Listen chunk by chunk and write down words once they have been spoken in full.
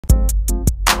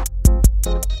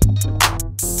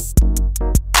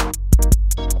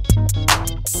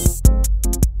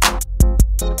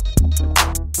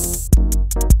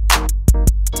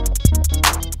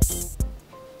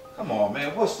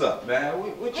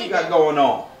you got going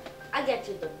on? I got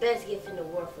you the best gift in the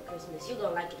world for Christmas. You're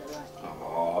gonna like it a lot.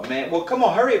 Oh man, well come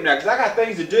on, hurry up now, cause I got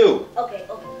things to do. Okay.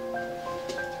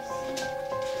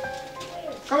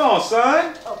 Come on,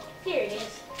 son. Oh, here it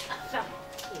is. I found it.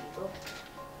 Here you go.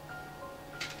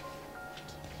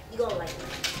 You're gonna like it.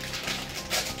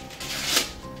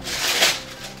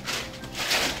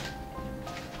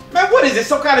 Man, what is it?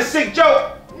 Some kind of sick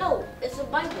joke? No, it's a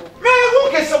Bible. Man,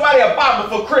 who gets somebody a Bible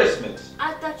for Christmas?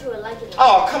 I thought you would like it.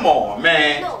 Oh, come on,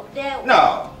 man. No, Dad.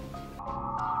 No.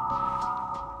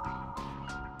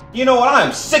 You know what? I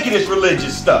am sick of this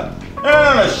religious stuff.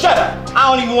 No, shut up. I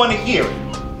don't even want to hear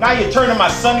it. Now you're turning my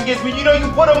son against me. You know, you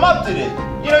put him up to this.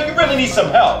 You know, you really need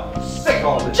some help. I'm sick of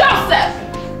all this. Joseph!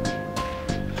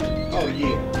 Oh,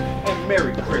 yeah. And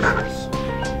Merry Christmas.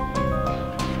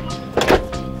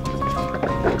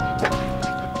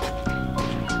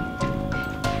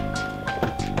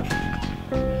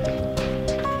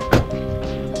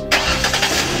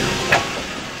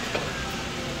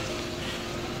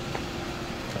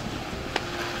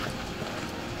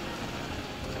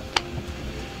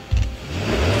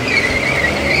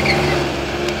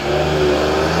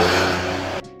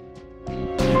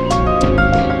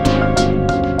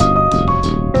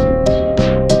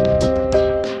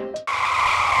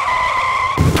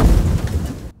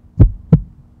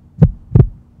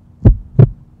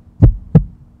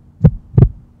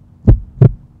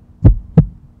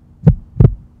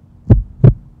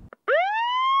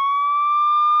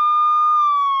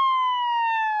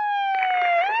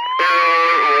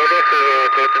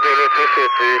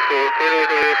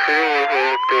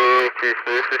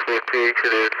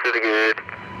 Christmas is good.